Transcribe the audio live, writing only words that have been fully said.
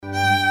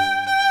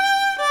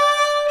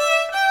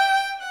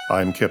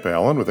I'm Kip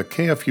Allen with a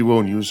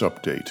KFUO News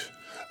Update.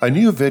 A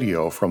new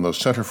video from the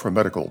Center for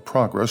Medical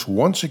Progress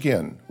once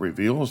again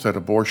reveals that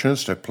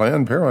abortionists at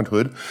Planned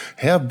Parenthood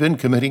have been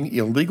committing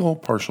illegal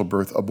partial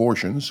birth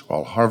abortions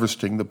while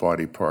harvesting the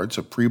body parts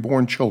of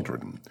preborn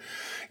children.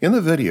 In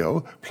the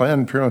video,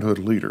 Planned Parenthood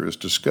leaders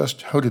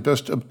discussed how to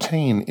best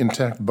obtain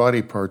intact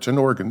body parts and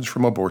organs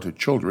from aborted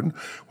children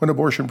when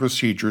abortion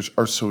procedures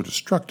are so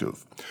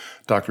destructive.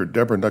 Dr.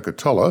 Deborah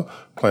Nucatola,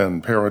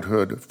 Planned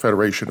Parenthood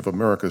Federation of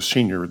America's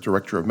Senior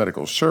Director of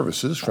Medical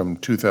Services from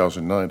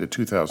 2009 to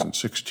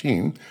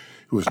 2016,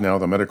 who is now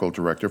the medical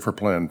director for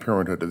Planned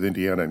Parenthood of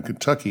Indiana and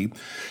Kentucky,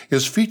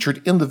 is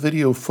featured in the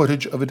video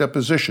footage of a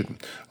deposition,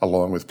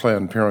 along with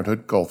Planned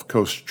Parenthood Gulf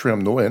Coast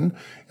Trem Nguyen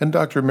and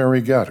Dr.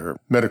 Mary Gatter,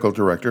 medical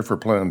director for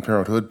Planned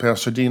Parenthood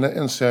Pasadena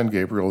and San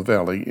Gabriel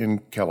Valley in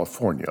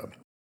California.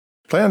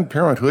 Planned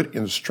Parenthood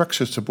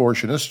instructs its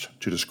abortionists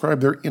to describe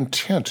their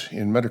intent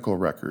in medical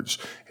records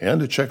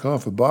and to check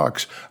off a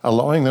box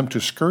allowing them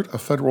to skirt a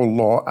federal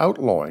law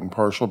outlawing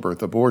partial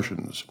birth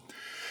abortions.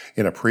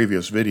 In a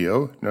previous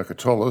video,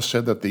 Nucatola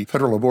said that the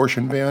federal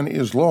abortion ban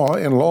is law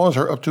and laws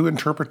are up to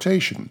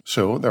interpretation.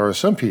 So there are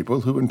some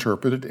people who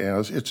interpret it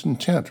as its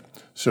intent.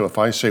 So if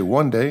I say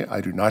one day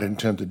I do not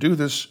intend to do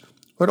this,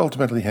 what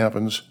ultimately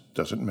happens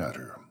doesn't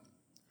matter.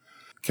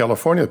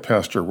 California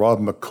pastor Rob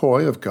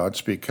McCoy of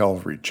Godspeak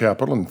Calvary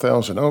Chapel in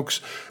Thousand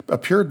Oaks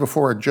appeared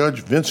before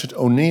Judge Vincent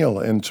O'Neill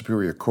in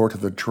Superior Court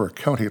of Ventura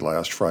County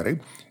last Friday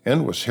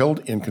and was held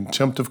in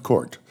contempt of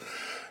court.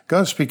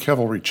 Godspeak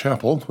Calvary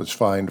Chapel was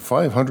fined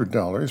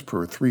 $500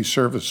 per 3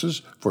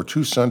 services for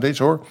 2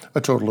 Sundays, or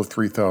a total of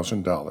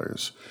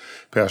 $3,000.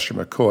 Pastor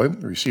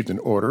McCoy received an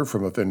order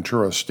from a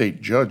Ventura state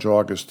judge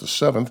August the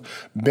 7th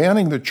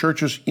banning the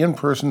church's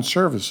in-person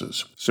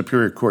services.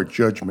 Superior Court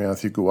Judge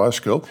Matthew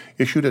Guasco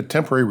issued a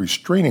temporary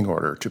restraining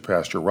order to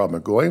Pastor Rob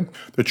McCoy,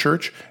 the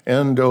church,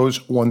 and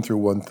those 1 through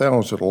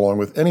 1,000, along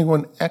with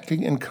anyone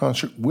acting in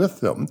concert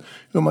with them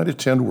who might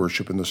attend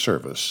worship in the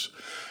service.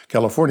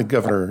 California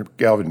Governor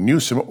Gavin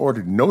Newsom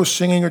ordered no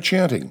singing or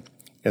chanting,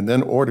 and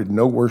then ordered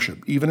no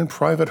worship, even in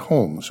private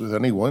homes, with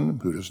anyone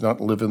who does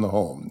not live in the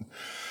home.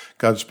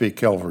 Godspeak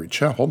Calvary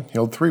Chapel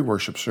held 3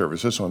 worship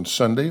services on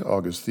Sunday,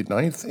 August the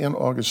 9th and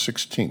August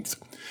 16th.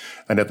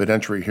 An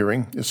evidentiary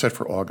hearing is set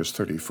for August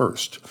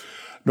 31st.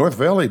 North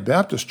Valley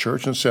Baptist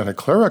Church in Santa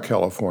Clara,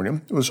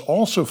 California, was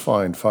also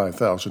fined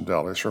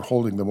 $5,000 for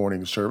holding the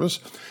morning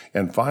service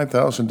and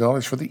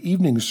 $5,000 for the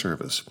evening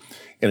service.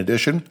 In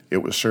addition,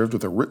 it was served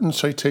with a written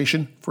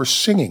citation for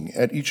singing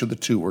at each of the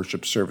 2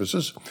 worship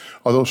services,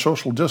 although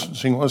social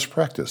distancing was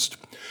practiced.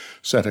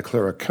 Santa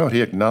Clara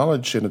County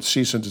acknowledged in its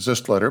cease and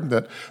desist letter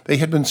that they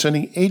had been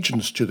sending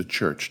agents to the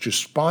church to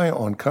spy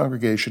on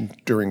congregation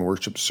during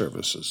worship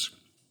services.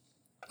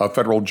 A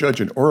federal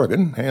judge in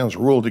Oregon has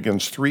ruled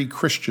against 3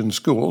 Christian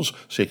schools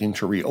seeking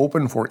to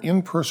reopen for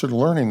in-person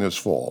learning this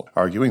fall,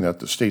 arguing that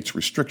the state's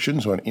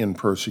restrictions on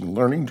in-person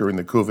learning during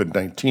the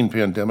COVID-19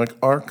 pandemic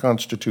are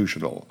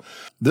constitutional.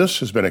 This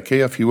has been a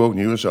KFUO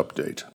News Update.